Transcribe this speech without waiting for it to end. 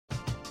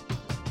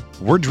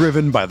We're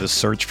driven by the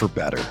search for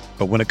better.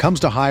 But when it comes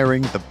to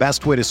hiring, the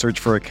best way to search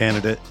for a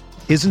candidate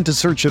isn't to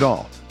search at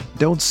all.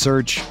 Don't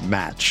search,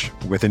 match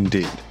with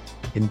Indeed.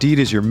 Indeed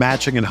is your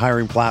matching and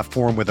hiring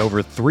platform with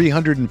over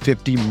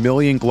 350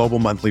 million global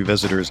monthly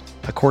visitors,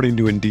 according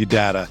to Indeed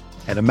data,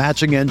 and a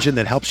matching engine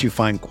that helps you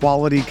find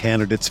quality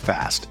candidates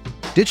fast.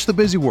 Ditch the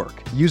busy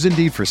work. Use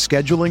Indeed for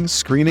scheduling,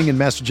 screening, and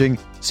messaging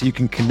so you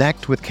can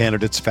connect with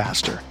candidates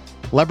faster.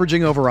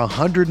 Leveraging over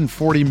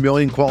 140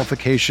 million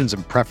qualifications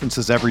and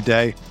preferences every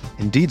day,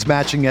 Indeed's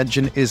matching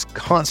engine is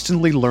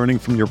constantly learning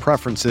from your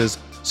preferences,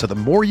 so the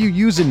more you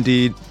use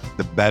Indeed,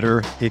 the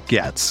better it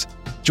gets.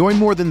 Join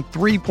more than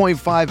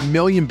 3.5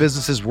 million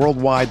businesses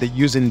worldwide that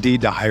use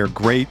Indeed to hire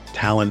great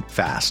talent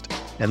fast.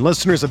 And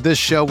listeners of this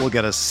show will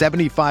get a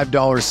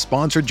 $75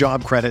 sponsored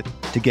job credit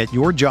to get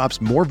your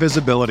jobs more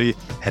visibility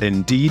at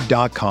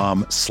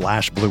Indeed.com/Blue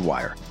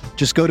Wire.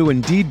 Just go to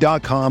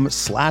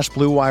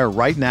Indeed.com/Blue Wire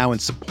right now and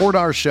support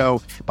our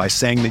show by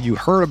saying that you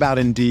heard about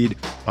Indeed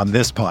on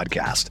this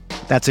podcast.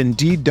 That's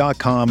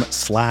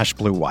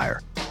Indeed.com/Blue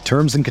Wire.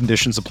 Terms and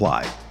conditions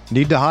apply.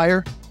 Need to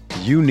hire?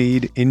 You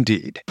need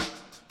Indeed.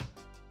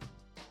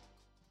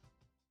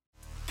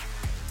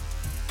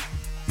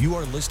 You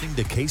are listening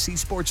to KC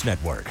Sports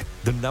Network,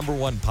 the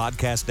 #1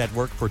 podcast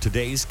network for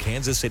today's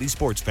Kansas City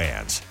sports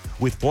fans.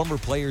 With former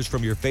players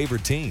from your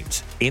favorite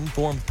teams,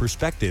 informed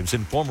perspectives,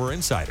 and former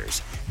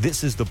insiders,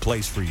 this is the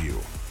place for you.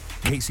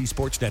 KC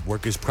Sports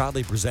Network is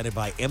proudly presented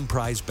by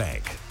Emprise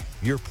Bank,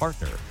 your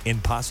partner in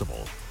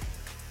possible.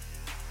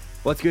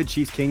 What's good,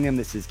 Chiefs Kingdom?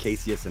 This is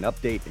KCS An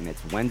Update, and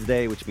it's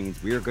Wednesday, which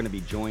means we are going to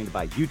be joined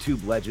by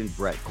YouTube legend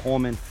Brett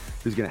Coleman,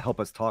 who's going to help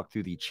us talk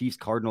through the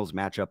Chiefs-Cardinals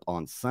matchup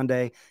on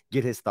Sunday,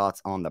 get his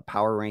thoughts on the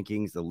power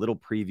rankings, a little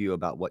preview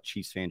about what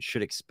Chiefs fans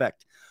should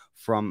expect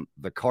from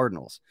the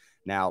Cardinals.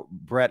 Now,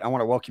 Brett, I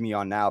want to welcome you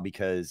on now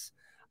because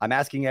I'm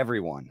asking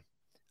everyone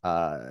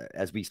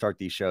as we start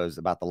these shows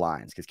about the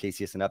lines, because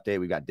KCS An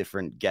Update, we've got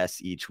different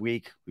guests each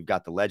week. We've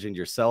got the legend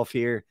yourself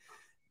here.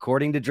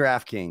 According to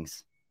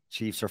DraftKings,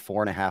 Chiefs are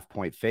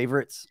 4.5-point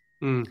favorites.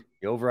 The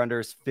over-under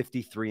is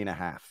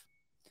 53.5.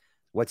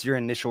 What's your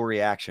initial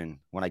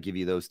reaction when I give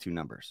you those two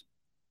numbers?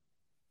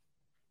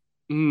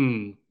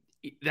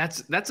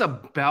 That's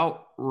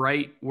about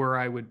right where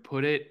I would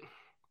put it.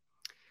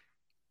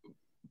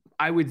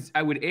 I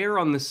would err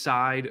on the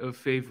side of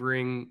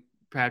favoring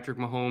Patrick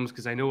Mahomes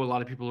because I know a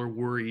lot of people are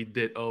worried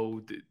that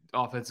the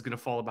offense is going to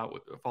fall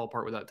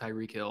apart without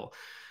Tyreek Hill.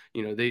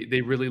 You know,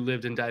 they really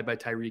lived and died by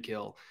Tyreek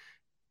Hill.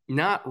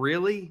 Not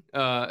really,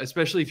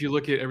 especially if you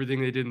look at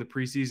everything they did in the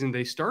preseason.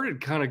 They started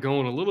kind of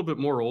going a little bit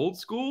more old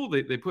school.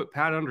 They put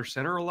Pat under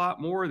center a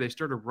lot more. They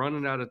started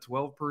running out of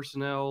 12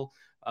 personnel.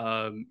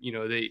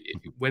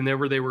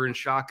 Whenever they were in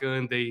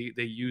shotgun, they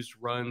used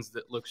runs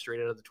that looked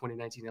straight out of the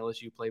 2019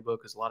 LSU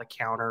playbook. There's a lot of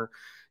counter,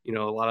 a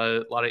lot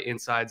of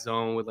inside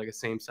zone with like a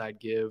same side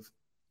give.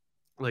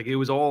 Like it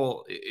was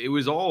all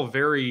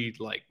very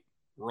like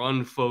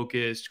run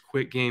focused,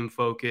 quick game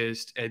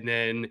focused, and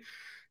then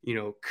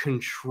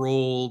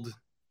controlled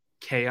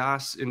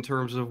chaos in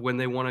terms of when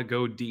they want to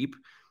go deep,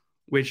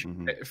 which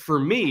for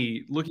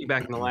me, looking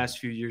back in the last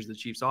few years of the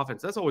Chiefs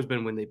offense, that's always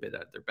been when they've been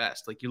at their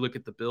best. Like you look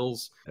at the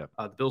Bills,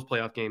 the Bills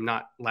playoff game,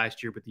 not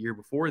last year, but the year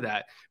before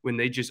that, when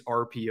they just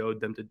RPO'd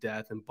them to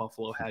death and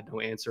Buffalo had no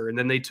answer. And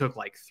then they took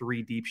like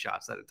 3 deep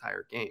shots that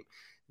entire game.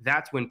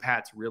 That's when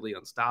Pat's really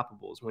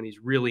unstoppable, is when he's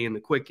really in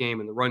the quick game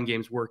and the run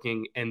game's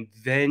working. And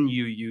then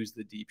you use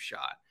the deep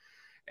shot.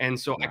 And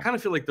so I kind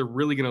of feel like they're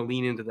really going to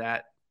lean into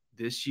that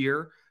this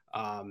year.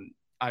 I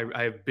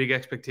have big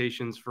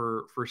expectations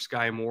for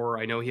Sky Moore.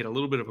 I know he had a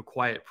little bit of a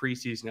quiet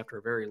preseason after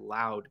a very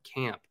loud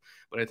camp,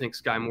 but I think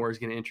Sky Moore is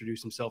going to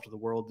introduce himself to the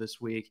world this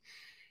week.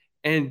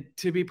 And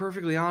to be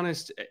perfectly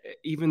honest,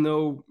 even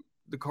though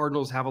the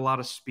Cardinals have a lot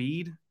of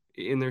speed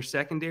in their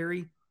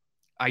secondary,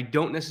 I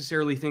don't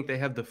necessarily think they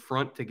have the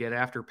front to get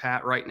after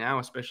Pat right now,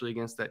 especially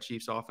against that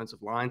Chiefs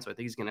offensive line. So I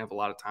think he's going to have a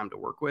lot of time to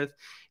work with.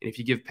 And if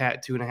you give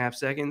Pat 2.5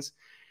 seconds,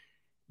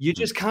 you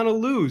just kind of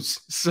lose.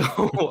 So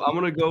I'm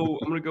going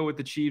to go with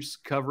the Chiefs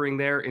covering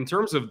there. In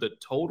terms of the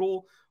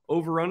total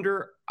over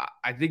under,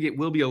 I think it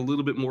will be a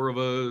little bit more of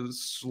a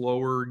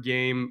slower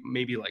game,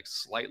 maybe like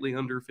slightly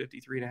under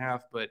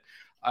 53.5, but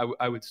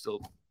I would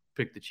still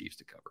pick the Chiefs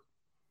to cover.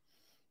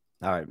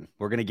 All right,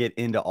 we're going to get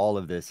into all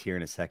of this here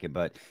in a second,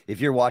 but if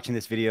you're watching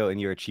this video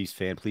and you're a Chiefs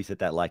fan, please hit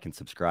that like and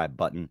subscribe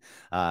button.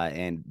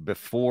 And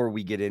before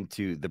we get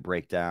into the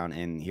breakdown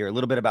and hear a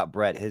little bit about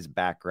Brett, his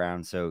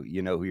background, so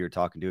you know who you're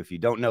talking to. If you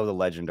don't know the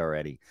legend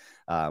already,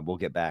 we'll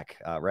get back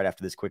right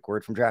after this quick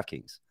word from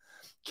DraftKings.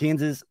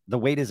 Kansas, the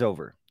wait is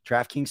over.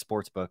 DraftKings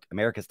Sportsbook,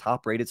 America's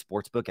top-rated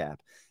sportsbook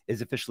app,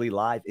 is officially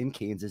live in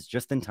Kansas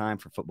just in time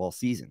for football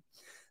season.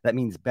 That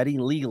means betting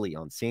legally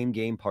on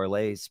same-game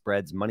parlays,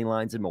 spreads, money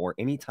lines, and more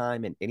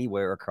anytime and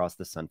anywhere across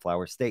the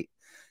Sunflower State.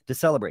 To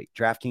celebrate,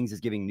 DraftKings is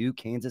giving new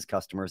Kansas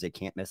customers a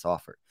can't-miss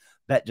offer.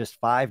 Bet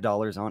just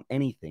 $5 on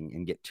anything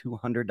and get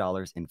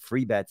 $200 in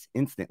free bets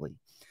instantly.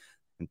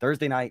 And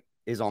Thursday night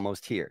is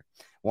almost here.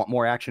 Want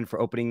more action for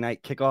opening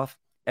night kickoff?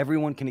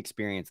 Everyone can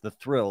experience the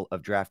thrill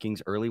of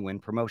DraftKings early win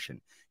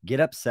promotion. Get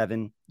up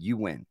 7, you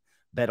win.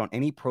 Bet on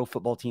any pro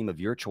football team of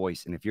your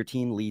choice, and if your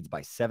team leads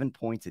by 7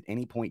 points at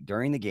any point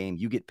during the game,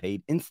 you get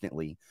paid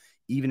instantly,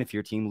 even if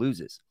your team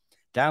loses.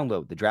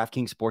 Download the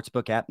DraftKings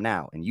Sportsbook app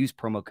now and use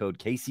promo code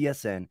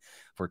KCSN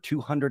for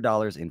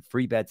 $200 in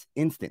free bets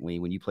instantly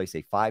when you place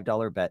a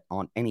 $5 bet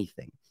on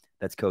anything.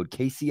 That's code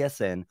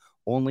KCSN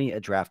only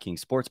at DraftKings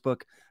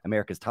Sportsbook,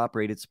 America's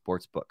top-rated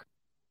sportsbook.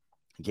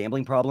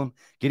 Gambling problem?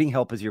 Getting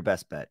help is your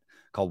best bet.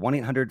 Call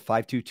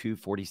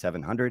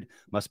 1-800-522-4700.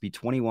 Must be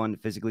 21,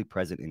 physically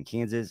present in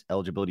Kansas.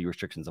 Eligibility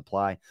restrictions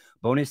apply.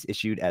 Bonus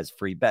issued as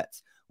free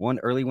bets. 1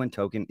 early win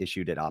token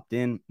issued at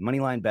opt-in.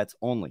 Moneyline bets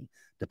only.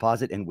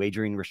 Deposit and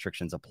wagering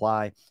restrictions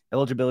apply.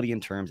 Eligibility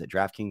and terms at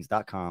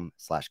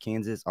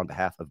DraftKings.com/Kansas on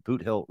behalf of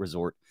Boot Hill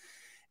Resort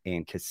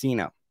and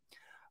Casino.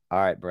 All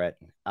right, Brett.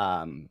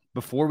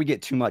 Before we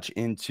get too much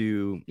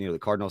into the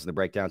Cardinals and the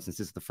breakdown, since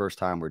this is the first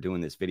time we're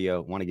doing this video,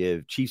 I want to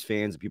give Chiefs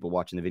fans and people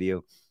watching the video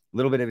a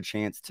little bit of a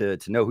chance to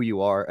know who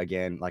you are.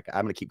 Again, like,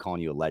 I'm going to keep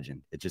calling you a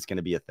legend. It's just going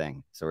to be a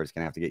thing, so we're just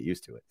going to have to get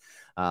used to it.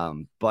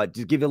 But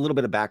just give you a little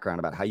bit of background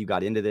about how you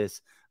got into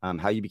this,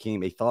 how you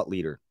became a thought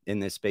leader in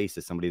this space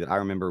as somebody that I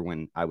remember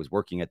when I was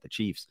working at the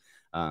Chiefs.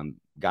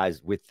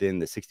 Guys within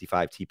the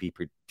 65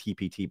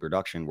 TPT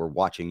production were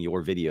watching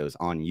your videos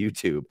on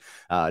YouTube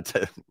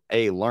to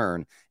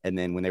learn, and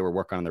then when they were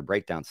working on their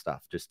breakdown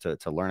stuff, just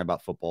to learn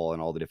about football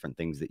and all the different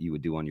things that you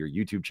would do on your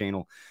YouTube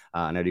channel.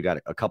 I know you got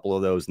a couple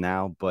of those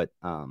now, but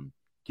can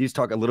you just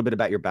talk a little bit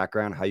about your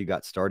background, how you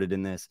got started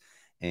in this,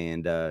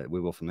 and we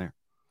will from there.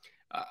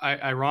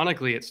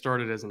 Ironically, it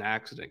started as an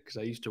accident because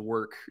I used to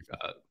work,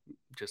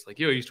 just like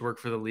you, I used to work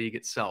for the league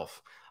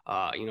itself.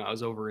 I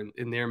was over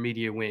in their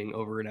media wing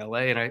over in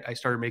LA, and I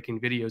started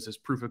making videos as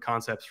proof of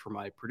concepts for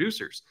my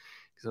producers.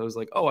 Because I was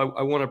like, oh,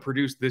 I want to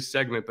produce this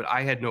segment, but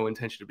I had no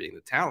intention of being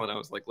the talent. I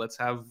was like, let's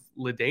have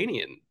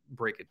LaDainian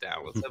break it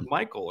down. Let's have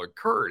Michael or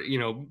Kurt,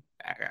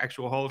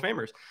 actual Hall of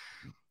Famers.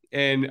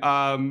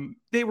 And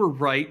they were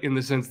right in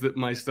the sense that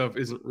my stuff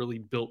isn't really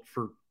built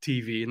for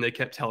TV. And they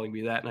kept telling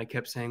me that. And I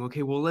kept saying,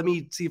 okay, well, let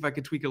me see if I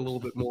could tweak it a little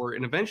bit more.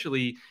 And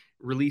eventually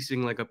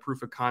releasing like a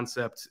proof of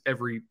concept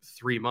every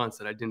 3 months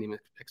that I didn't even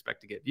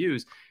expect to get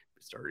views,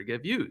 started to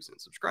get views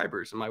and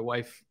subscribers. And my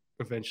wife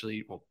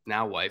eventually,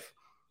 now wife,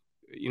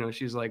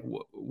 she's like,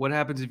 what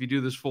happens if you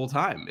do this full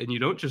time and you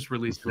don't just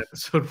release an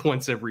episode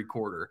once every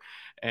quarter?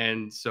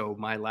 And so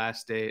my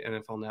last day at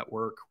NFL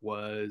Network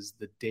was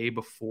the day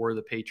before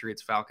the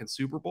Patriots Falcons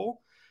Super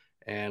Bowl.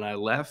 And I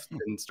left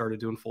and started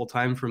doing full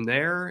time from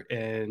there.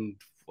 And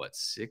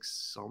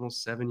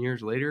almost 7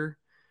 years later,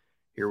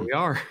 here we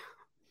are.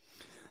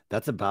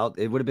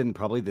 It would have been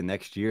probably the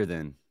next year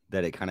then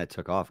that it kind of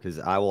took off, because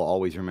I will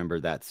always remember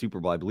that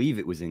Super Bowl. I believe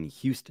it was in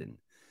Houston,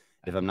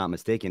 if I'm not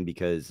mistaken,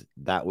 because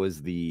that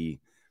was the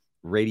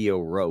Radio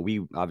Row.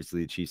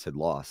 Obviously the Chiefs had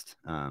lost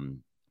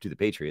to the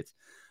Patriots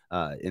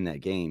in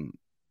that game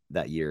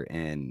that year,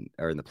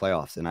 or in the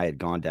playoffs. And I had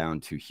gone down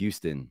to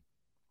Houston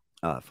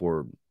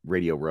for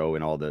Radio Row,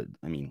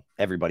 and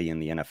everybody in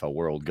the NFL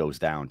world goes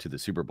down to the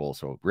Super Bowl.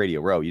 So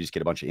Radio Row, you just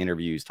get a bunch of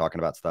interviews talking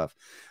about stuff.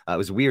 It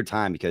was a weird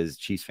time because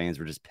Chiefs fans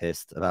were just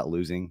pissed about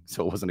losing.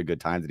 So it wasn't a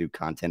good time to do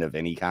content of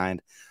any kind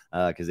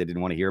because they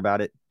didn't want to hear about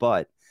it.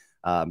 But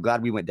I'm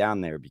glad we went down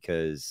there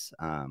because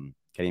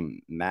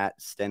Matt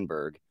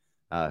Stenberg,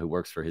 who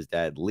works for his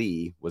dad,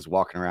 Lee, was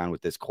walking around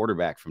with this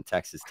quarterback from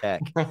Texas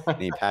Tech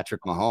named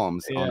Patrick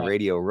Mahomes on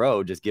Radio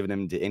Row, just giving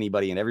him to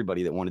anybody and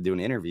everybody that wanted to do an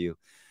interview.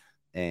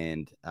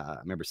 And I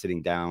remember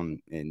sitting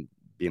down and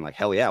being like,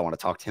 hell yeah, I want to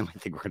talk to him. I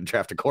think we're going to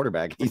draft a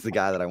quarterback. He's the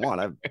guy that I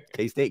want. I'm a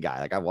K-State guy.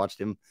 Like, I watched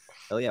him.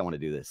 Hell yeah, I want to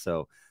do this.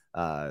 So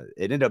it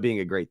ended up being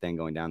a great thing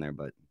going down there.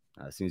 But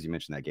as soon as you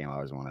mentioned that game, I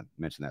always want to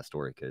mention that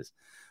story because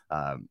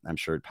I'm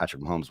sure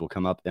Patrick Mahomes will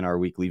come up in our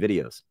weekly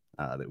videos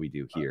that we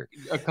do here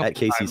at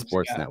KC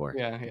Sports Network.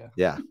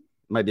 Yeah.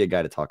 Might be a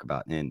guy to talk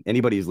about. And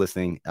anybody who's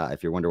listening,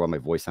 if you're wondering why my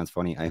voice sounds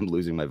funny, I am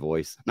losing my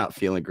voice. I'm not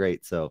feeling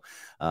great. So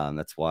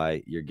that's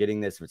why you're getting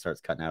this if it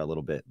starts cutting out a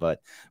little bit. But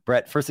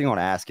Brett, first thing I want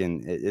to ask,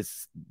 and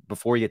it's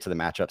before you get to the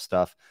matchup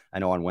stuff, I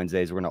know on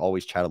Wednesdays, we're going to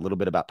always chat a little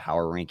bit about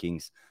power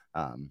rankings.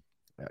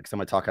 Because I'm going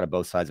to talk out of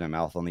both sides of my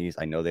mouth on these.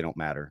 I know they don't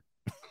matter,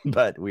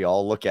 but we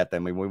all look at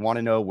them and we want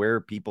to know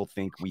where people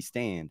think we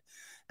stand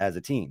as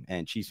a team.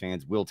 And Chiefs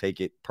fans will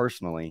take it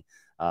personally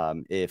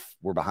if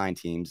we're behind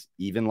teams,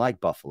 even like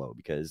Buffalo,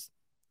 because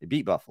they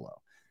beat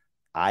Buffalo.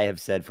 I have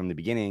said from the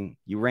beginning,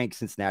 you rank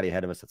Cincinnati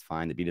ahead of us, that's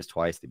fine. They beat us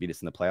twice. They beat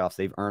us in the playoffs.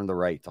 They've earned the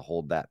right to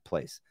hold that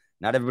place.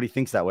 Not everybody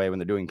thinks that way when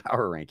they're doing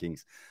power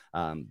rankings.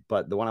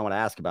 But the one I want to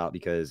ask about,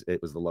 because it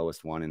was the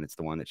lowest one, and it's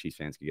the one that Chiefs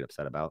fans could get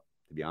upset about,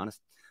 to be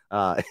honest,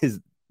 is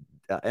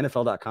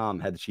NFL.com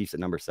had the Chiefs at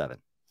number 7.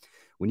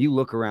 When you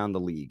look around the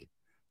league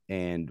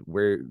and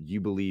where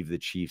you believe the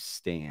Chiefs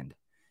stand,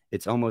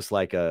 it's almost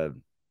like at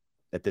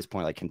this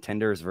point, like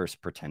contenders versus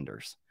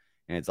pretenders.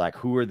 And it's like,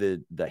 who are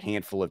the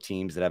handful of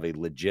teams that have a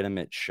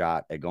legitimate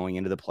shot at going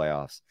into the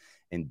playoffs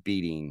and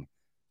beating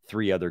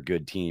three other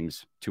good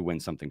teams to win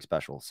something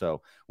special.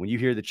 So when you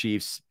hear the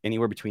Chiefs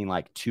anywhere between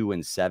like 2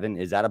 and 7,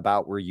 is that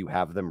about where you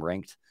have them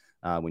ranked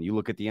when you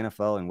look at the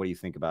NFL? And what do you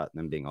think about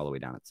them being all the way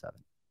down at 7?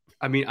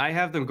 I mean, I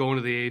have them going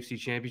to the AFC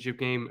Championship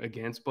game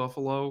against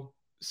Buffalo,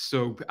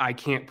 so I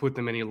can't put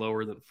them any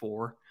lower than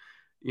 4,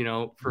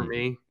 for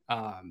me.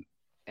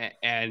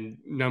 And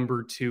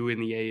number 2 in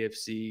the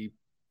AFC.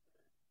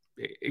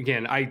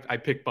 Again, I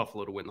picked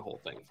Buffalo to win the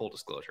whole thing. Full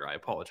disclosure, I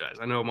apologize.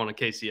 I know I'm on a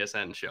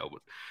KCSN show,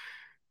 but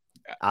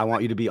I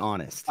want you to be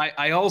honest.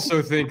 I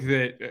also think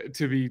that,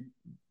 to be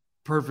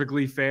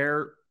perfectly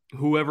fair,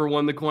 whoever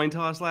won the coin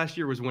toss last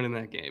year was winning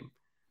that game.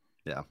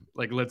 Yeah.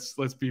 Like, let's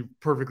be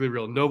perfectly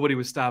real. Nobody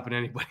was stopping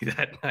anybody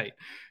that night.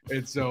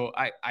 And so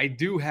I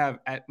do have,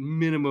 at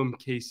minimum,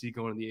 KC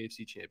going to the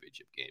AFC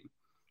Championship game.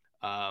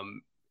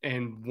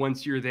 And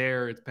once you're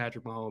there, it's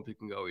Patrick Mahomes. You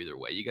can go either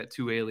way. You got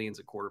 2 aliens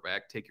at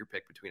quarterback. Take your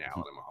pick between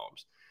Allen and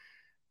Mahomes.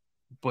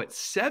 But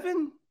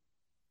 7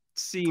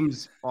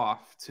 seems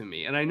off to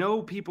me. And I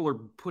know people are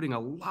putting a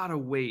lot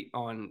of weight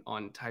on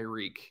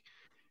Tyreek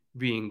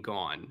being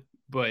gone.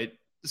 But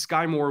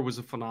Sky Moore was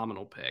a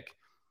phenomenal pick.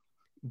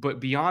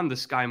 But beyond the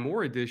Sky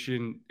Moore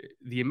addition,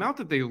 the amount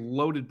that they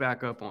loaded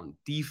back up on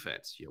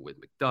defense, with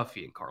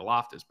McDuffie and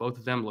Karlaftis, both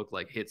of them look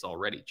like hits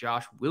already.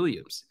 Josh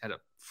Williams had a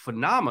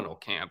phenomenal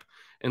camp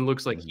and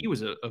looks like he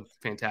was a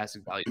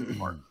fantastic value to the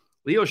part.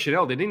 Leo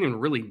Chanel, they didn't even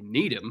really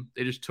need him.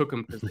 They just took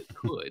him because they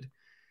could.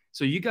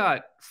 So you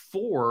got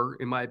 4,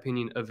 in my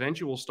opinion,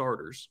 eventual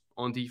starters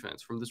on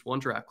defense from this one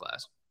draft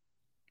class,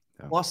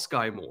 plus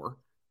Sky Moore,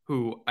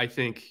 who I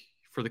think –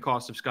 for the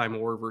cost of Sky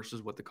Moore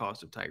versus what the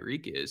cost of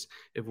Tyreek is,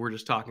 if we're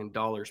just talking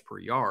dollars per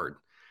yard,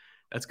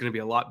 that's going to be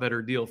a lot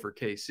better deal for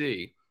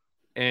KC.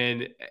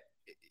 And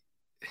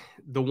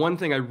the one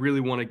thing I really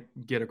want to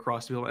get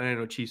across to people, and I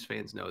know Chiefs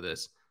fans know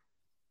this,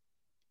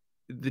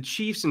 the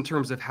Chiefs, in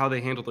terms of how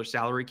they handle their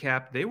salary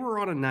cap, they were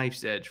on a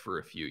knife's edge for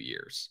a few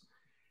years.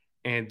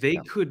 And they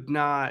could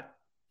not,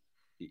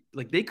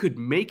 they could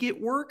make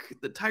it work,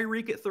 the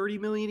Tyreek at $30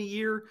 million a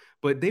year,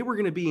 but they were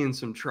going to be in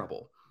some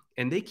trouble.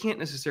 And they can't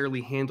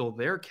necessarily handle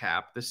their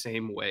cap the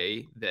same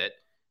way that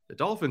the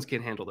Dolphins can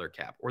handle their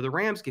cap or the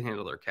Rams can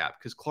handle their cap,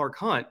 because Clark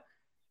Hunt,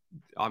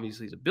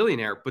 obviously, is a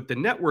billionaire, but the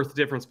net worth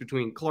difference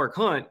between Clark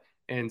Hunt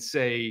and,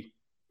 say,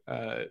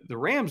 the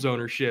Rams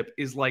ownership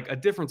is like a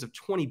difference of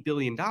 $20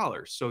 billion.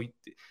 So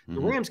the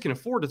Rams can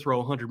afford to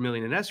throw $100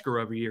 million in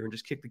escrow every year and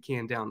just kick the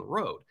can down the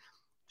road.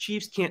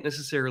 Chiefs can't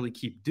necessarily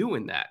keep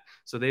doing that.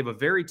 So they have a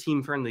very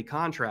team-friendly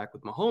contract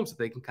with Mahomes that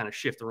they can kind of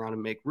shift around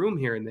and make room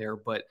here and there.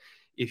 But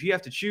if you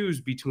have to choose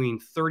between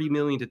 $30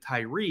 million to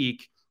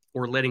Tyreek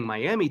or letting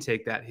Miami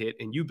take that hit,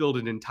 and you build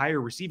an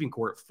entire receiving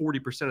core at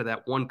 40% of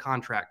that one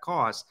contract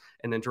cost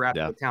and then draft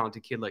a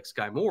talented kid like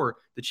Sky Moore,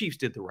 the Chiefs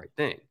did the right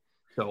thing.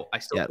 So I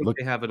still think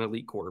they have an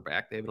elite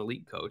quarterback. They have an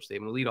elite coach. They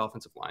have an elite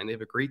offensive line. They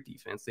have a great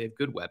defense. They have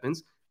good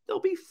weapons. They'll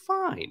be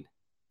fine.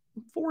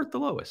 4 at the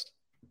lowest.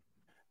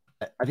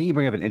 I think you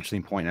bring up an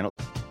interesting point.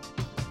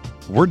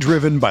 We're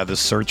driven by the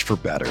search for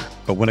better.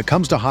 But when it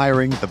comes to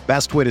hiring, the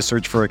best way to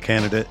search for a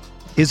candidate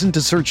isn't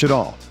to search at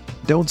all.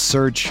 Don't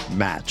search,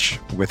 match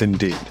with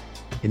Indeed.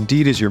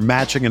 Indeed is your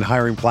matching and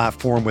hiring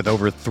platform with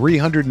over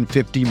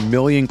 350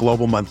 million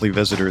global monthly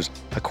visitors,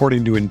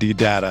 according to Indeed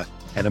data,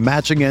 and a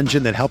matching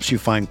engine that helps you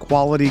find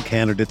quality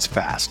candidates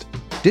fast.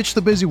 Ditch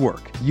the busy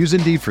work. Use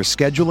Indeed for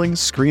scheduling,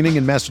 screening,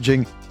 and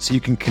messaging so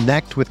you can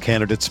connect with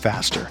candidates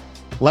faster.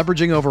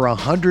 Leveraging over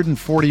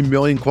 140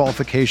 million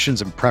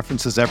qualifications and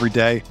preferences every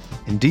day,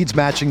 Indeed's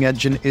matching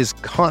engine is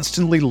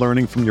constantly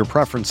learning from your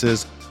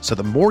preferences, so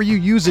the more you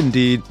use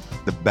Indeed,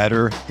 the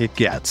better it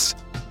gets.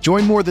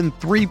 Join more than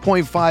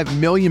 3.5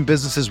 million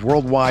businesses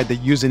worldwide that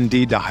use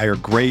Indeed to hire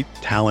great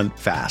talent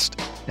fast.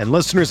 And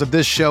listeners of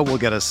this show will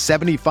get a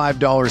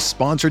 $75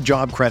 sponsored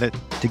job credit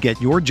to get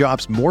your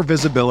jobs more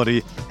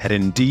visibility at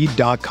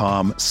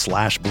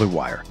Indeed.com/Blue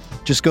Wire.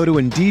 Just go to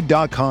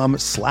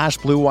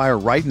Indeed.com/Blue Wire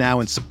right now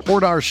and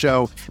support our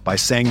show by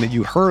saying that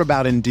you heard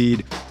about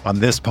Indeed on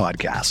this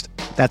podcast.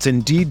 That's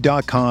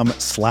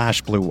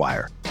Indeed.com/Blue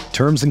Wire.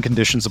 Terms and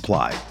conditions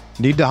apply.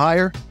 Need to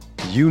hire?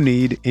 You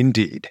need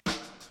Indeed.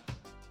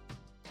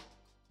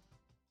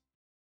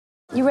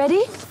 You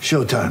ready?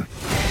 Showtime.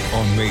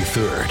 On May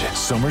 3rd,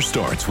 summer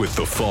starts with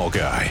The Fall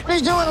Guy.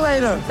 Let's do it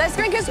later. Let's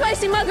drink a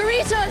spicy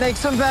margarita. Make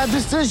some bad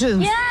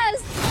decisions.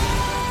 Yes!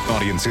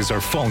 Audiences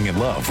are falling in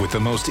love with the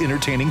most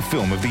entertaining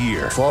film of the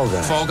year. Fall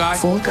Guy. Fall Guy?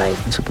 Fall Guy.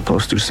 That's what the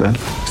poster said.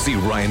 See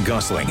Ryan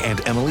Gosling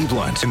and Emily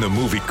Blunt in the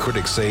movie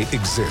critics say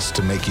exists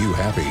to make you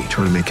happy.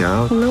 Trying to make it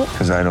out? Nope.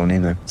 Because I don't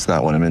either. It's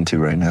not what I'm into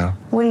right now.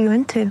 What are you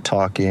into?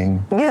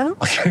 Talking. Yeah.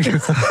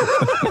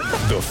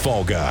 The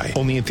Fall Guy.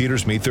 Only in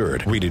theaters May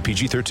 3rd. Rated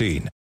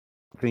PG-13.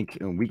 I think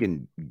we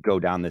can go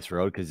down this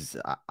road because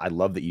I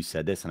love that you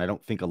said this, and I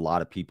don't think a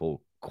lot of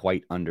people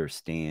quite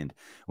understand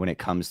when it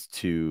comes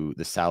to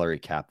the salary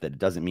cap that it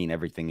doesn't mean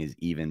everything is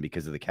even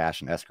because of the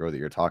cash and escrow that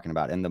you're talking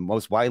about. And the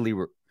most widely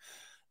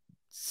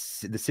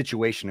the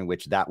situation in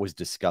which that was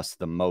discussed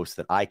the most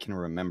that I can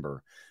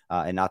remember,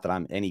 and not that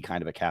I'm any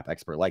kind of a cap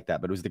expert like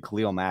that, but it was the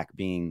Khalil Mack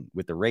being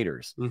with the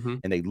Raiders,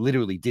 and they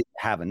literally didn't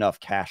have enough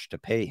cash to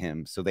pay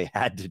him, so they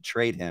had to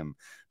trade him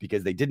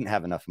because they didn't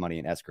have enough money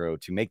in escrow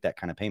to make that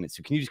kind of payment.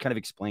 So can you just kind of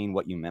explain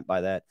what you meant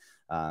by that?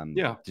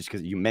 Just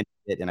because you mentioned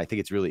it, and I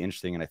think it's really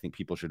interesting, and I think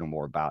people should know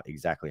more about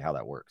exactly how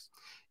that works.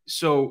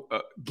 So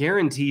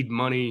guaranteed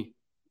money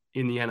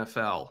in the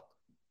NFL,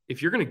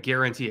 if you're going to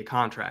guarantee a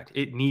contract,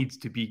 it needs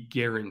to be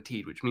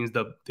guaranteed, which means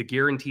the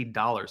guaranteed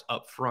dollars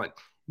up front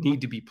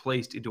need to be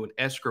placed into an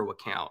escrow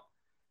account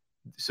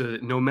so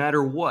that no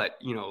matter what,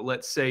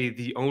 let's say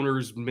the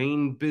owner's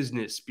main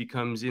business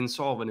becomes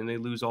insolvent and they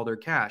lose all their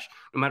cash,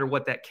 no matter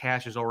what, that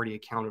cash is already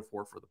accounted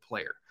for the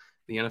player.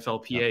 The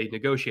NFLPA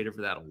negotiated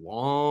for that a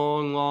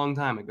long, long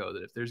time ago,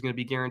 that if there's going to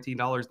be guaranteed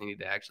dollars, they need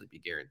to actually be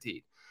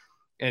guaranteed.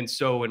 And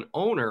so an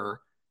owner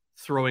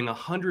throwing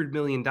 $100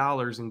 million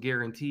in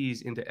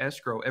guarantees into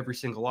escrow every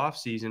single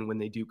offseason when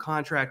they do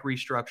contract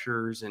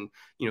restructures, and,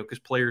 because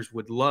players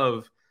would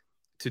love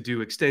to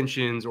do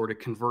extensions or to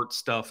convert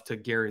stuff to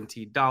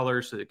guaranteed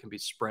dollars so that it can be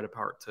spread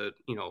apart to,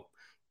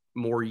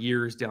 more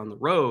years down the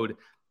road,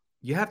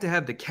 you have to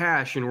have the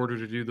cash in order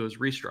to do those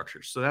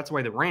restructures. So that's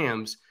why the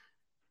Rams,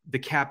 the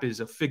cap is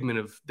a figment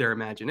of their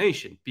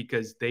imagination,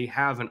 because they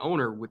have an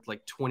owner with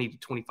like $20 to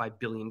 $25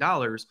 billion.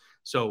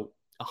 So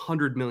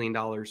 $100 million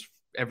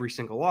every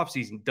single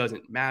offseason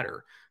doesn't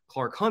matter.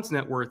 Clark Hunt's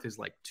net worth is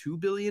like $2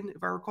 billion,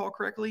 if I recall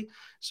correctly.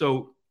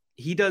 So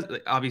he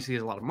obviously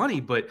has a lot of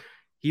money, but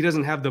he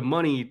doesn't have the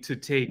money to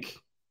take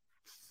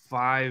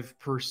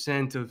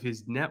 5% of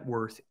his net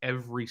worth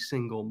every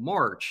single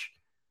March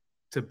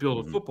to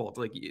build a football.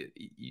 Like,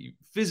 you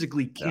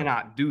physically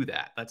cannot do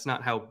that. That's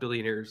not how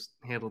billionaires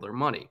handle their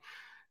money,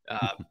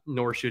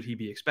 nor should he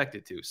be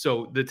expected to.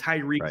 So the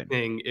Tyreek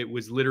thing, it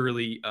was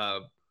literally,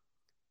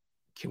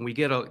 can we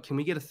get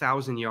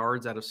 1,000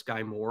 yards out of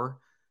Sky Moore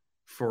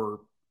for,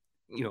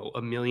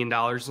 $1 million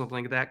or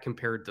something like that,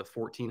 compared to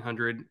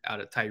 1,400 out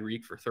of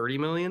Tyreek for 30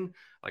 million?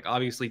 Like,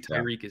 obviously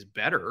Tyreek is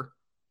better,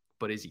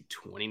 but is he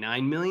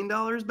 $29 million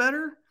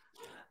better?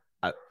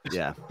 I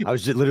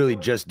was literally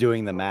just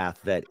doing the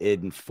math that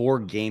in 4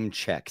 game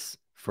checks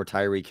for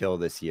Tyreek Hill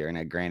this year, and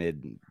I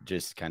granted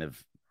just kind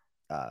of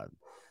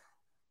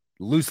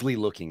loosely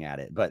looking at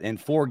it, but in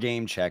 4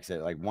 game checks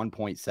at like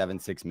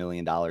 $1.76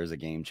 million a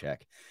game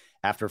check,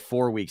 after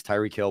 4 weeks,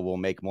 Tyreek Hill will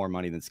make more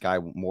money than Sky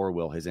Moore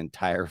will his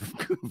entire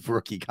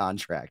rookie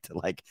contract.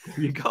 Like,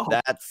 there you go.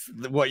 That's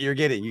what you're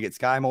getting. You get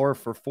Sky Moore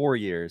for 4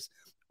 years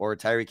or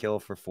Tyreek Hill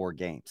for 4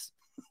 games.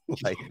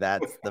 Like,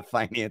 that's the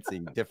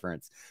financing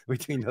difference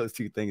between those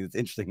two things. It's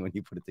interesting when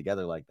you put it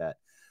together like that.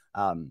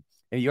 And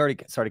you already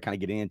started kind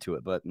of getting into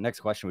it, but next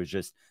question was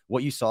just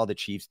what you saw the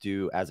Chiefs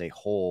do as a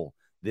whole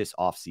this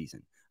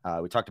offseason.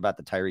 We talked about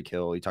the Tyreek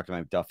Hill, we talked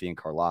about McDuffie and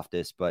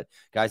Karlaftis, but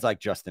guys like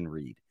Justin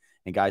Reed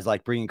and guys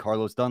like bringing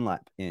Carlos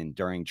Dunlap in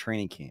during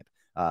training camp.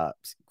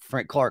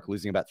 Frank Clark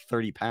losing about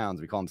 30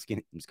 pounds. We call him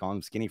skinny. Just call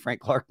him skinny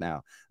Frank Clark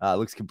now.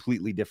 Looks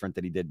completely different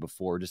than he did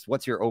before. Just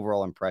what's your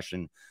overall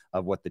impression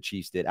of what the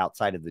Chiefs did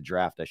outside of the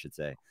draft, I should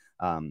say,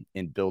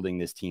 in building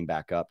this team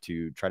back up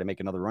to try to make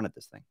another run at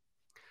this thing?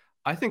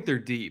 I think they're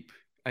deep.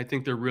 I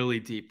think they're really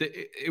deep.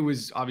 It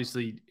was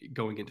obviously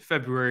going into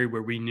February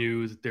where we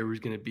knew that there was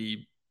going to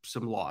be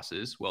some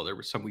losses. Well, there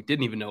were some we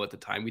didn't even know at the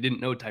time. We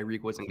didn't know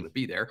Tyreek wasn't going to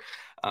be there.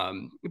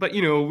 But,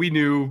 we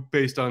knew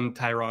based on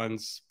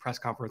Tyron's press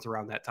conference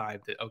around that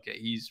time that, okay,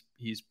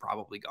 he's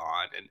probably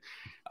gone.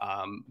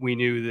 And we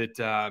knew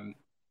that,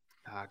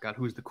 God,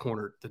 who's the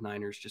corner the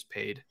Niners just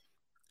paid?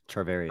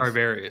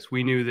 Charvarius.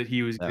 We knew that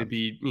he was going to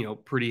be,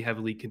 pretty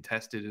heavily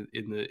contested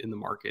in the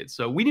market.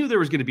 So we knew there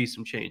was going to be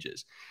some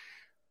changes.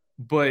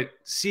 But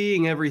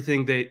seeing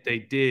everything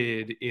they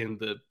did in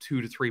the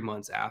 2 to 3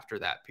 months after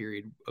that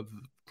period of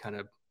kind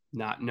of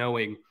not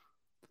knowing,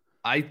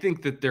 I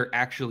think that they're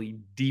actually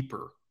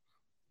deeper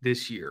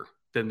this year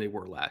than they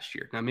were last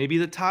year. Now, maybe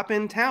the top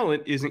end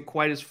talent isn't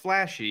quite as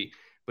flashy,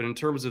 but in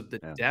terms of the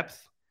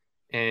depth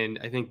and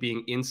I think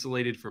being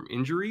insulated from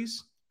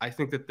injuries, I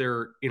think that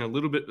they're in a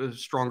little bit of a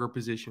stronger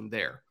position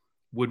there.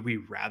 Would we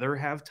rather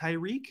have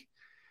Tyreek?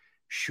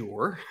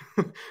 Sure,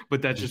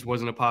 but that just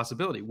wasn't a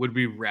possibility. Would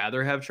we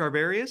rather have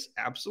Charvarius?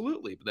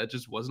 Absolutely, but that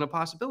just wasn't a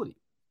possibility.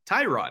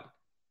 Tyron,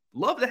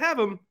 love to have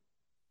him,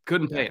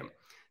 couldn't pay him.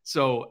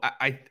 So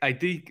I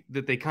think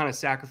that they kind of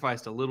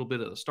sacrificed a little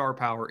bit of the star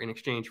power in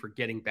exchange for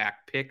getting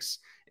back picks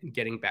and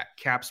getting back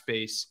cap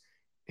space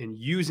and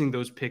using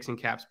those picks and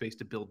cap space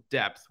to build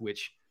depth,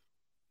 which,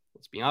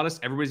 let's be honest,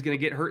 everybody's going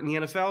to get hurt in the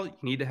NFL. You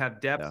need to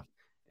have depth. Yeah.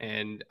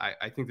 And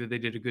I think that they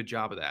did a good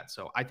job of that.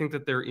 So I think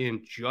that they're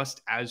in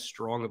just as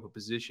strong of a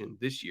position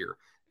this year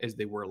as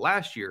they were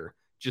last year,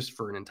 just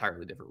for an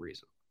entirely different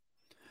reason.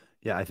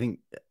 Yeah, I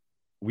think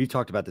we've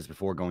talked about this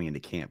before going into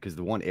camp, because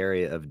the one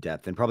area of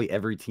depth, and probably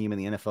every team in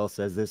the NFL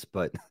says this,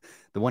 but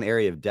the one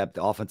area of depth,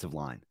 the offensive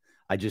line.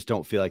 I just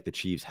don't feel like the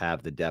Chiefs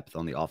have the depth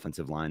on the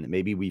offensive line that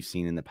maybe we've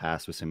seen in the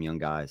past with some young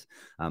guys.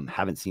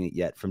 Haven't seen it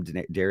yet from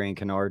Darian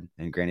Kinnard.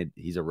 And granted,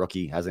 he's a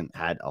rookie, hasn't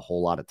had a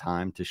whole lot of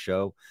time to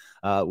show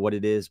what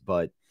it is.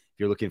 But if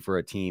you're looking for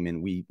a team,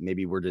 and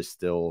we're just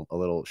still a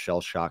little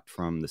shell-shocked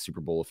from the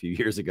Super Bowl a few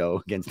years ago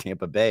against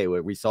Tampa Bay,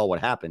 where we saw what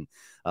happened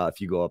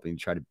if you go up and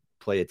try to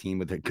play a team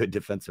with a good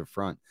defensive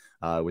front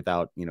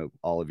without,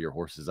 all of your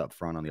horses up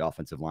front on the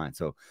offensive line.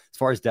 So as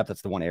far as depth,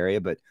 that's the one area,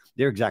 but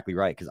they're exactly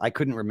right. Cause I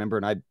couldn't remember,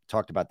 and I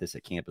talked about this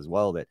at camp as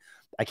well, that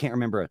I can't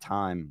remember a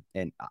time,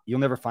 and you'll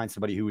never find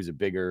somebody who is a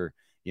bigger,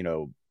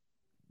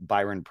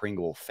 Byron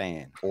Pringle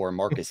fan or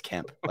Marcus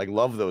Kemp. Like,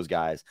 love those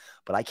guys,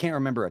 but I can't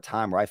remember a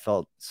time where I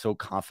felt so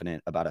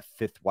confident about a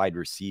fifth wide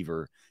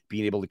receiver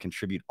being able to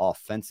contribute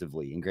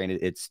offensively. And granted,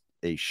 it's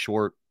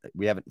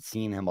we haven't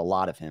seen a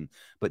lot of him,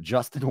 but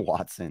Justin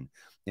Watson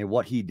and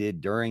what he did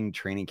during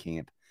training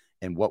camp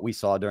and what we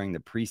saw during the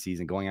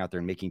preseason, going out there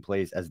and making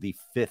plays as the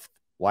fifth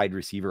wide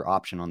receiver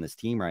option on this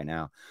team right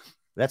now.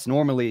 That's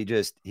normally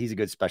just, he's a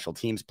good special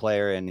teams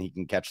player and he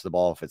can catch the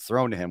ball if it's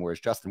thrown to him. Whereas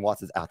Justin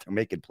Watson's out there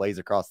making plays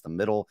across the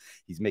middle.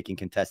 He's making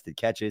contested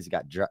catches. He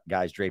got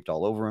guys draped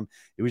all over him.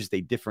 It was just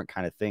a different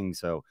kind of thing.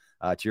 So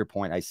to your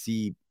point, I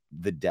see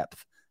the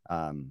depth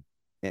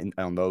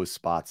on those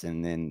spots,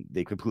 and then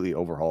they completely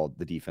overhauled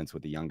the defense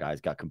with the young guys,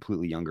 got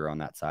completely younger on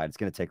that side. It's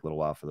going to take a little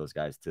while for those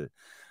guys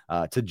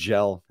to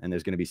gel, and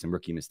there's going to be some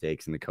rookie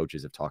mistakes, and the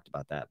coaches have talked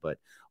about that. But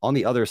on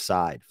the other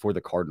side for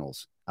the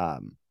Cardinals,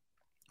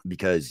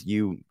 because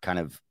you kind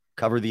of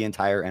cover the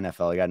entire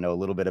NFL, you got to know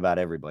a little bit about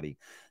everybody.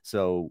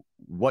 So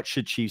what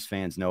should Chiefs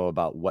fans know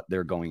about what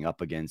they're going up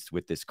against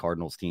with this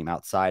Cardinals team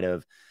outside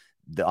of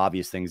the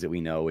obvious things that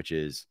we know, which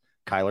is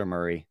Kyler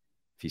Murray,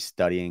 if he's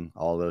studying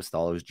all those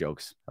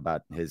jokes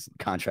about his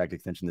contract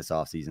extension this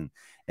offseason.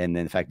 And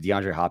then the fact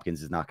DeAndre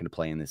Hopkins is not going to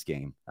play in this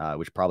game,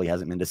 which probably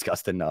hasn't been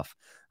discussed enough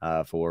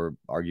for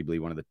arguably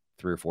one of the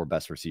 3 or 4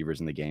 best receivers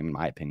in the game, in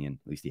my opinion.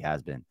 At least he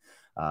has been.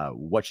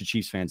 What should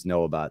Chiefs fans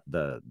know about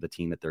the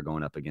team that they're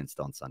going up against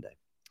on Sunday?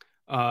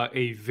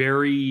 A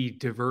very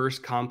diverse,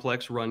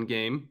 complex run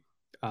game.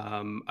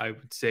 I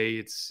would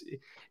say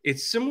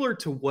it's similar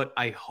to what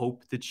I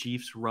hope the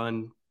Chiefs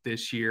run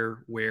this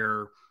year,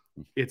 where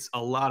it's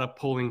a lot of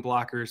pulling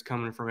blockers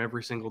coming from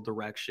every single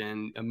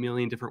direction, a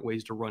million different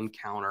ways to run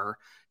counter.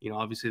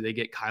 Obviously they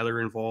get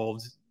Kyler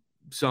involved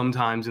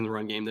sometimes in the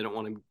run game. They don't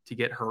want him to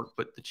get hurt,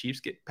 but the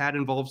Chiefs get Pat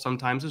involved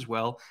sometimes as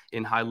well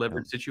in high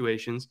leverage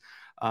situations.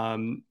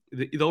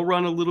 They'll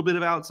run a little bit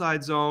of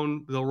outside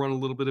zone. They'll run a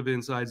little bit of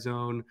inside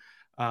zone.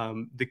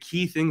 The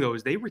key thing though,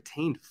 is they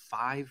retained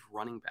 5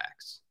 running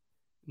backs.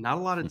 Not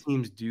a lot of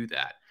teams do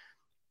that,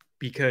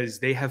 because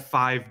they have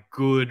 5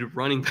 good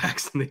running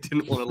backs and they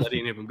didn't want to let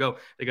any of them go.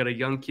 They got a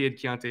young kid,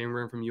 Keontae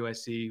Ingram from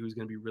USC, who's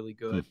going to be really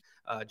good.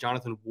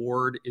 Jonathan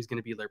Ward is going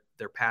to be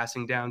their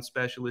passing down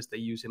specialist. They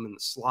use him in the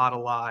slot a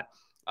lot.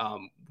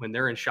 When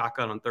they're in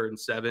shotgun on 3rd and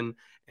 7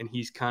 and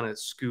he's kind of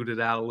scooted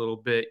out a little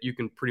bit, you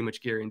can pretty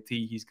much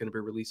guarantee he's going to be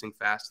releasing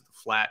fast to the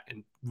flat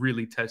and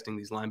really testing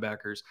these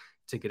linebackers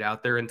to get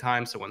out there in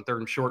time. So on 3rd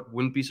and short,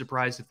 wouldn't be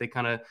surprised if they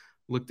kind of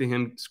look to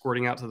him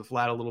squirting out to the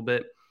flat a little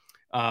bit.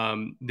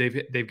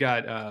 They've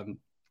got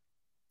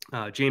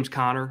James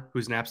Conner,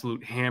 who's an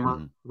absolute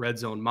hammer, red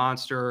zone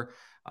monster.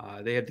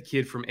 They have the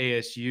kid from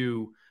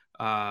ASU,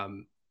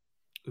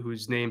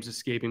 whose name's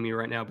escaping me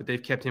right now, but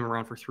they've kept him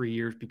around for 3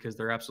 years because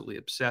they're absolutely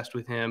obsessed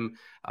with him.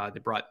 They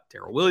brought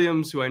Darrell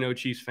Williams, who I know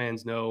Chiefs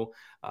fans know.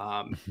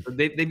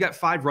 They've got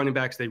 5 running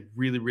backs they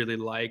really, really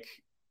like.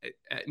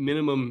 At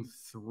minimum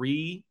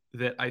 3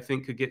 that I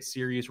think could get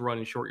serious run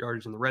and short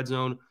yardage in the red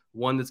zone.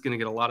 1 that's going to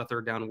get a lot of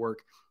 3rd down work.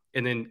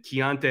 And then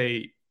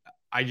Keontae,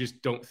 I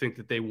just don't think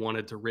that they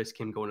wanted to risk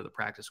him going to the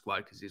practice squad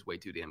because he's way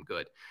too damn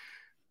good.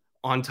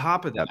 On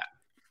top of that,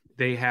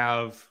 they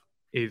have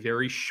a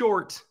very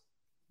short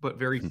but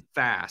very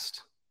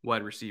fast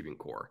wide receiving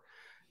core.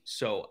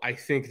 So I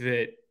think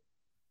that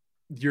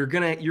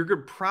you're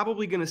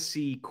probably gonna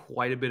see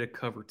quite a bit of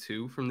cover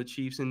 2 from the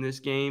Chiefs in this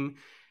game.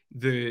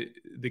 The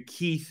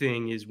key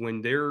thing is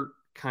when they're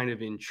kind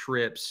of in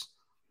trips,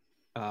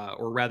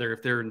 or rather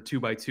if they're in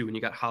 2x2 and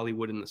you got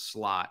Hollywood in the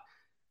slot,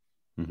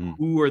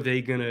 who are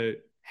they going to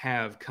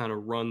have kind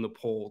of run the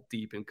pole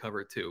deep in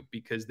cover 2?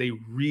 Because they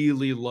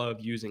really love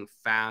using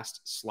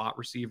fast slot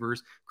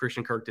receivers.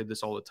 Christian Kirk did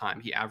this all the time.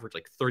 He averaged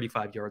like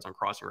 35 yards on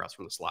crossing routes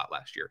from the slot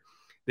last year.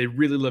 They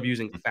really love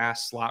using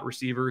fast slot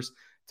receivers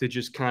to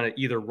just kind of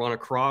either run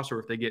across, or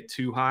if they get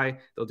too high,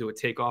 they'll do a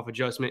takeoff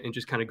adjustment and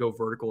just kind of go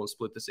vertical and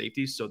split the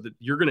safeties. So that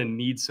you're going to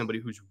need somebody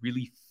who's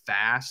really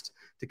fast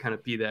to kind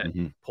of be that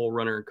pole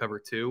runner in cover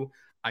 2.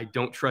 I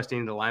don't trust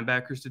any of the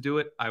linebackers to do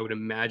it. I would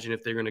imagine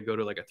if they're going to go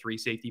to like a 3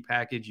 safety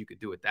package, you could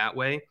do it that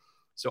way.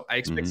 So I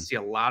expect to see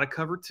a lot of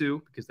cover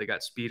 2 because they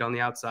got speed on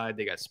the outside.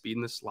 They got speed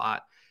in the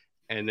slot,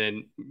 and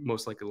then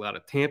most likely a lot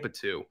of Tampa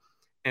 2.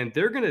 And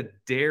they're going to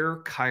dare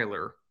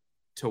Kyler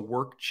to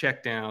work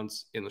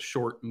checkdowns in the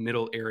short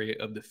middle area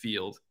of the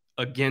field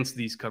against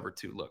these cover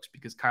 2 looks,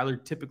 because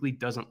Kyler typically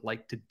doesn't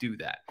like to do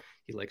that.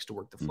 He likes to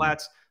work the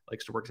flats,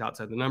 likes to work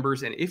outside the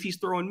numbers. And if he's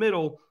throwing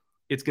middle,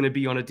 it's going to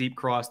be on a deep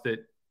cross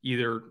that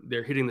either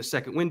they're hitting the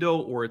second window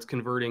or it's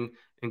converting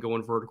and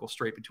going vertical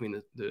straight between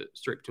the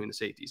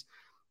safeties.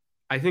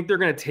 I think they're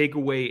going to take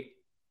away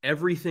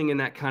everything in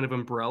that kind of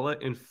umbrella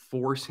and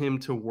force him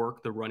to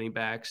work the running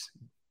backs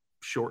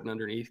short and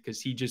underneath,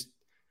 because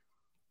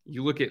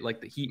you look at like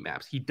the heat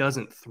maps, he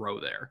doesn't throw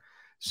there.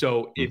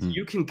 So if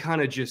you can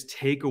kind of just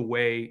take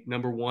away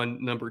number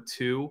one, number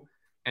two,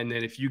 and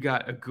then if you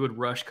got a good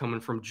rush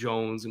coming from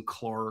Jones and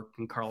Clark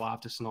and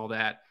Karlaftis and all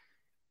that,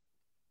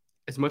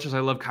 as much as I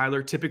love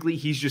Kyler, typically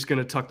he's just going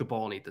to tuck the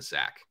ball and eat the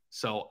sack.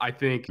 So I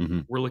think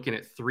we're looking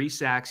at 3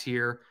 sacks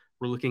here.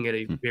 We're looking at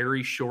a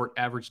very short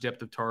average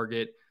depth of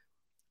target.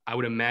 I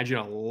would imagine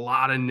a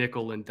lot of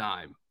nickel and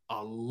dime.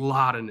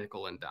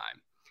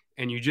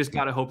 And you just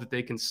got to hope that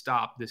they can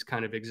stop this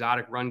kind of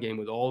exotic run game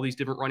with all these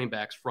different running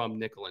backs from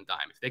nickel and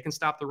dime. If they can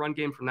stop the run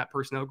game from that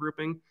personnel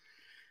grouping,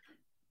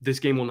 this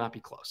game will not be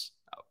close.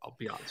 I'll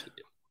be honest with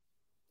you.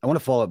 I want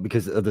to follow up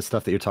because of the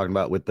stuff that you're talking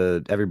about with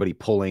everybody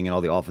pulling and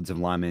all the offensive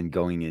linemen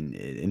going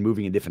and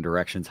moving in different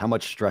directions, how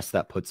much stress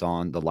that puts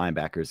on the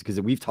linebackers. Because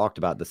we've talked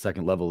about the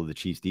second level of the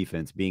Chiefs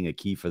defense being a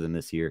key for them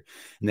this year.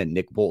 And then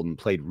Nick Bolton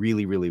played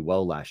really, really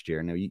well last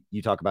year. Now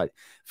you talk about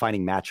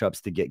finding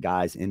matchups to get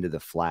guys into the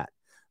flat.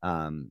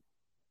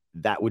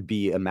 That would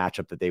be a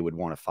matchup that they would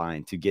want to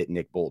find to get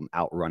Nick Bolton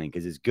out running,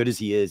 because as good as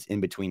he is in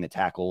between the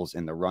tackles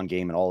and the run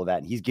game and all of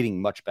that, he's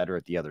getting much better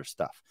at the other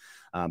stuff.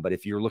 But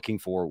if you're looking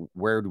for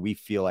where do we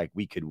feel like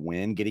we could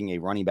win, getting a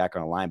running back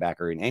on a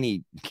linebacker in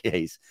any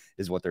case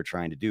is what they're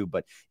trying to do.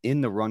 But in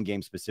the run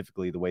game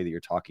specifically, the way that you're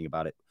talking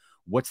about it,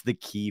 what's the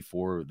key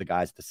for the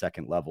guys at the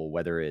second level,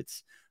 whether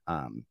it's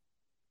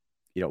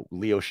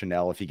Leo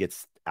Chanel, if he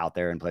gets out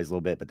there and plays a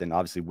little bit, but then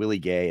obviously Willie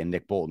Gay and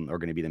Nick Bolton are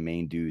going to be the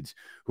main dudes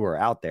who are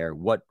out there.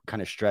 What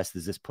kind of stress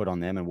does this put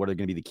on them, and what are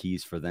going to be the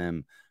keys for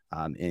them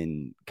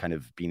in kind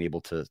of being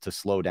able to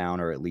slow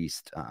down, or at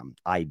least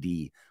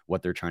ID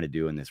what they're trying to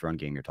do in this run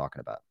game you're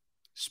talking about?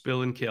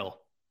 Spill and kill.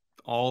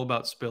 All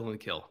about spill and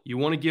kill. You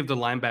want to give the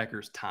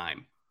linebackers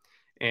time.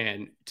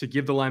 And to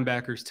give the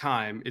linebackers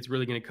time, it's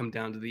really going to come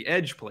down to the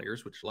edge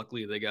players, which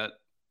luckily they got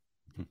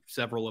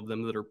several of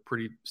them that are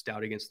pretty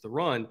stout against the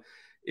run,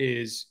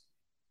 is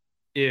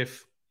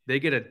if they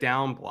get a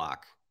down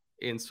block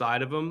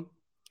inside of them,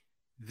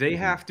 they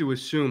have to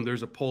assume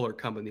there's a puller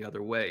coming the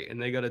other way,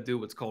 and they got to do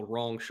what's called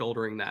wrong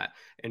shouldering that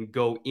and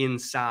go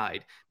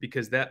inside,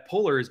 because that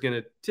puller is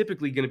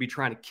typically going to be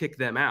trying to kick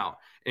them out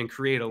and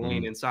create a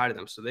lane inside of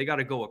them. So they got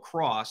to go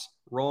across,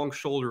 wrong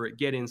shoulder it,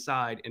 get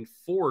inside, and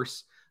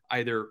force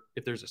either,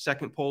 if there's a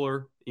second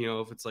puller,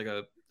 if it's like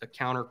a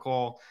counter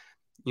call,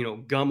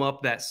 gum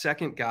up that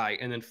second guy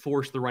and then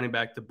force the running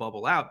back to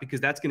bubble out, because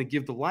that's going to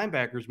give the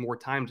linebackers more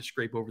time to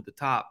scrape over the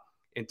top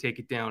and take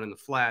it down in the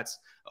flats.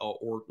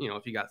 Or,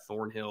 if you got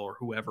Thornhill or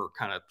whoever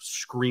kind of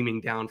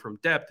screaming down from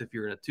depth, if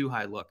you're in a too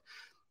high look,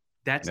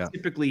 that's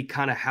typically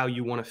kind of how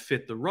you want to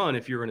fit the run.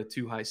 If you're in a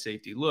too high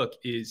safety look,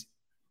 is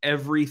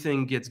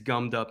everything gets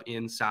gummed up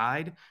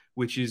inside,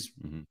 which is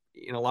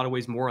in a lot of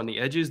ways more on the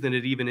edges than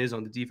it even is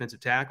on the defensive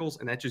tackles.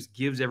 And that just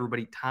gives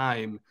everybody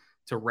time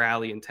to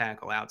rally and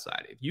tackle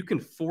outside. If you can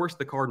force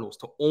the Cardinals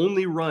to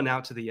only run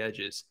out to the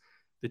edges,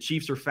 the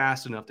Chiefs are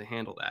fast enough to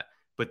handle that,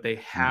 but they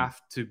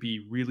have to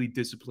be really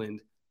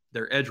disciplined.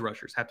 Their edge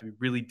rushers have to be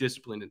really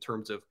disciplined in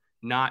terms of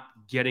not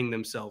getting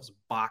themselves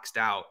boxed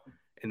out,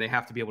 and they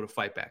have to be able to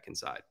fight back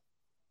inside.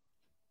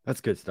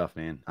 That's good stuff,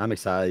 man. I'm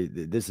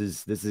excited. This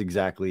is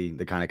exactly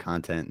the kind of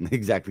content and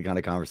exactly the kind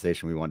of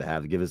conversation we want to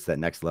have to give us that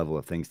next level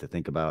of things to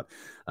think about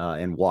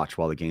and watch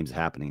while the game's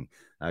happening.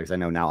 Because I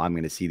know now I'm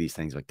going to see these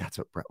things like, that's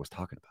what Brett was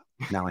talking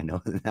about. Now I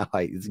know.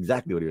 It's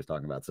exactly what he was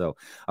talking about. So,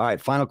 all right,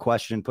 final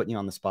question, putting you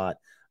on the spot.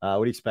 What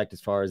do you expect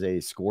as far as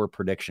a score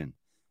prediction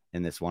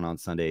in this one on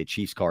Sunday?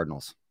 Chiefs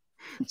Cardinals.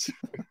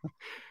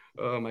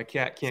 Oh, my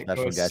cat can't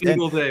go a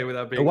single day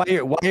without being.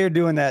 While you're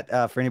doing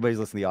that, for anybody who's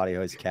listening to the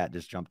audio, his cat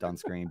just jumped on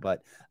screen.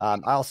 But I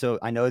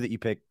know that you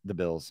picked the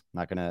Bills.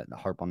 I'm not going to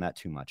harp on that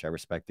too much. I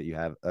respect that you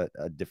have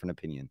a different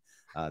opinion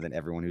than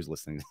everyone who's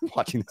listening,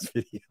 watching this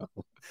video.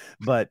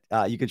 But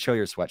you can show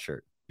your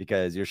sweatshirt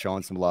because you're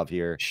showing some love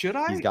here. Should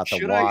I? He's got the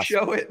Should wasp. I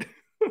show it?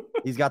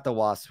 He's got the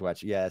wasp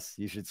sweatshirt. Yes,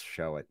 you should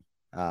show it.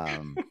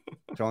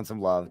 Showing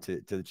some love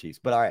to the Chiefs.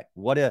 But all right,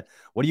 what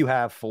do you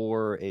have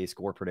for a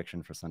score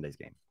prediction for Sunday's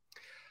game?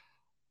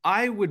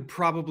 I would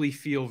probably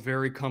feel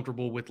very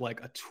comfortable with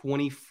like a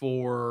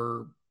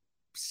 24-17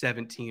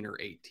 or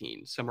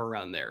 18, somewhere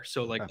around there.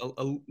 So like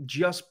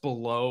just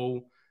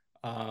below.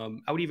 I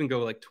would even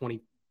go like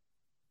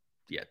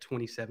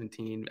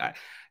 2017.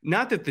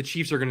 Not that the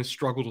Chiefs are going to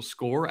struggle to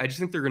score. I just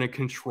think they're going to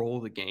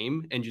control the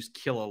game and just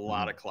kill a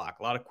lot of clock,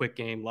 a lot of quick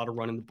game, a lot of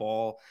running the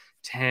ball,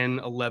 10,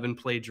 11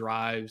 play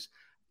drives.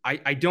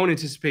 I don't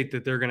anticipate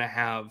that they're going to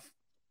have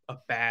a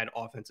bad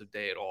offensive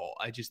day at all.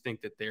 I just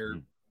think that they're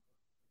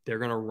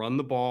going to run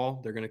the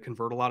ball. They're going to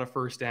convert a lot of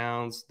first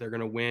downs. They're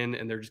going to win,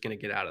 and they're just going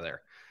to get out of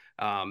there.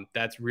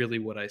 That's really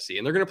what I see.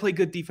 And they're going to play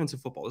good defensive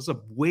football. This is a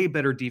way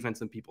better defense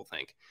than people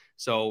think.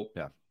 So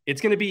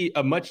it's going to be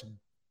a much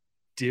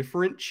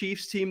different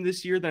Chiefs team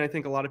this year than I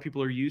think a lot of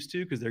people are used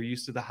to, because they're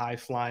used to the high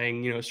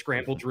flying,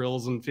 scramble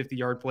drills and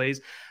 50-yard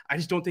plays. I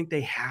just don't think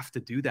they have to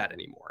do that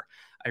anymore.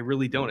 I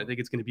really don't. I think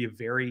it's going to be a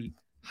very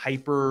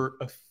hyper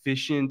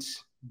efficient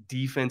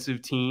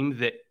defensive team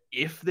that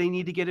if they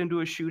need to get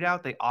into a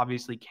shootout, they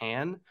obviously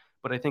can,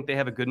 but I think they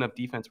have a good enough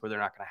defense where they're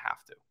not going to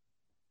have to.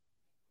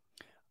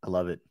 I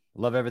love it.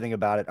 Love everything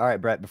about it. All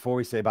right, Brett, before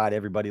we say bye to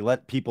everybody,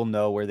 let people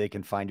know where they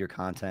can find your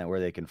content, where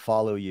they can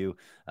follow you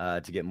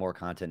to get more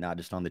content, not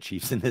just on the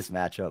Chiefs in this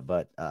matchup,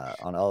 but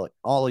on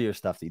all of your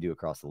stuff that you do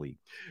across the league.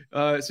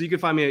 So you can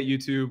find me at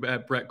YouTube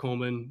at Brett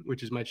Coleman,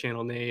 which is my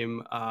channel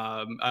name.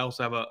 I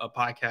also have a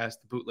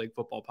podcast, the Bootleg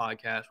Football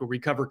Podcast, where we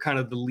cover kind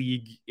of the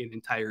league in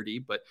entirety,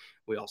 but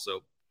we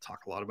also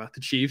talk a lot about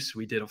the Chiefs.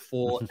 We did a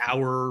full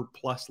hour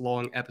plus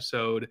long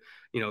episode,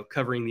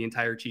 covering the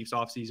entire Chiefs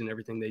offseason,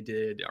 everything they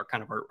did,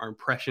 our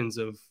impressions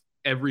of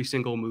every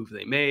single move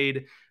they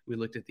made. We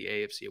looked at the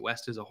AFC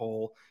West as a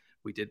whole.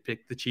 We did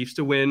pick the Chiefs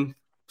to win.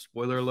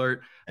 Spoiler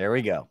alert. There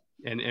we go.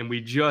 And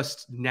we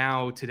just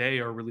now today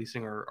are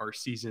releasing our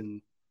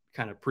season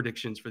kind of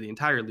predictions for the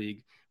entire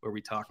league, where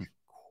we talk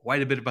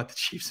quite a bit about the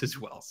Chiefs as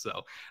well.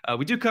 So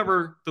we do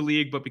cover the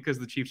league, but because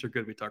the Chiefs are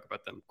good, we talk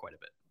about them quite a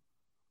bit.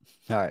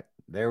 All right.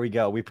 There we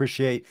go. We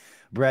appreciate,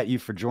 Brett, you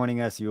for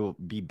joining us. You'll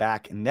be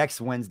back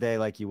next Wednesday,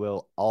 like you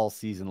will all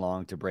season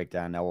long, to break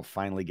down. Now we'll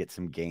finally get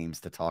some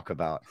games to talk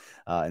about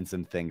and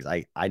some things.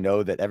 I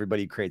know that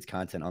everybody creates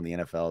content on the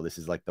NFL. This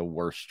is like the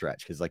worst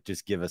stretch, because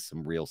just give us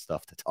some real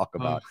stuff to talk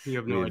about. You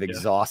have no idea.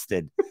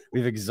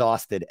 We've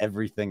exhausted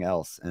everything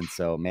else. And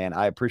so, man,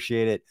 I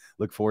appreciate it.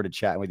 Look forward to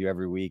chatting with you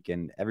every week.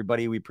 And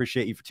everybody, we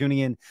appreciate you for tuning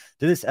in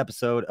to this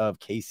episode of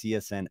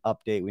KCSN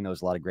Update. We know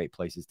there's a lot of great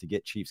places to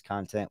get Chiefs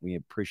content. We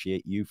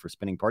appreciate you for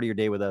spending part of your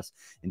day with us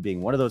and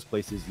being one of those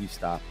places you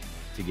stop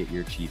to get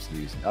your Chiefs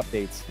news and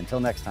updates. Until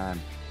next time,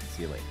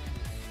 see you later.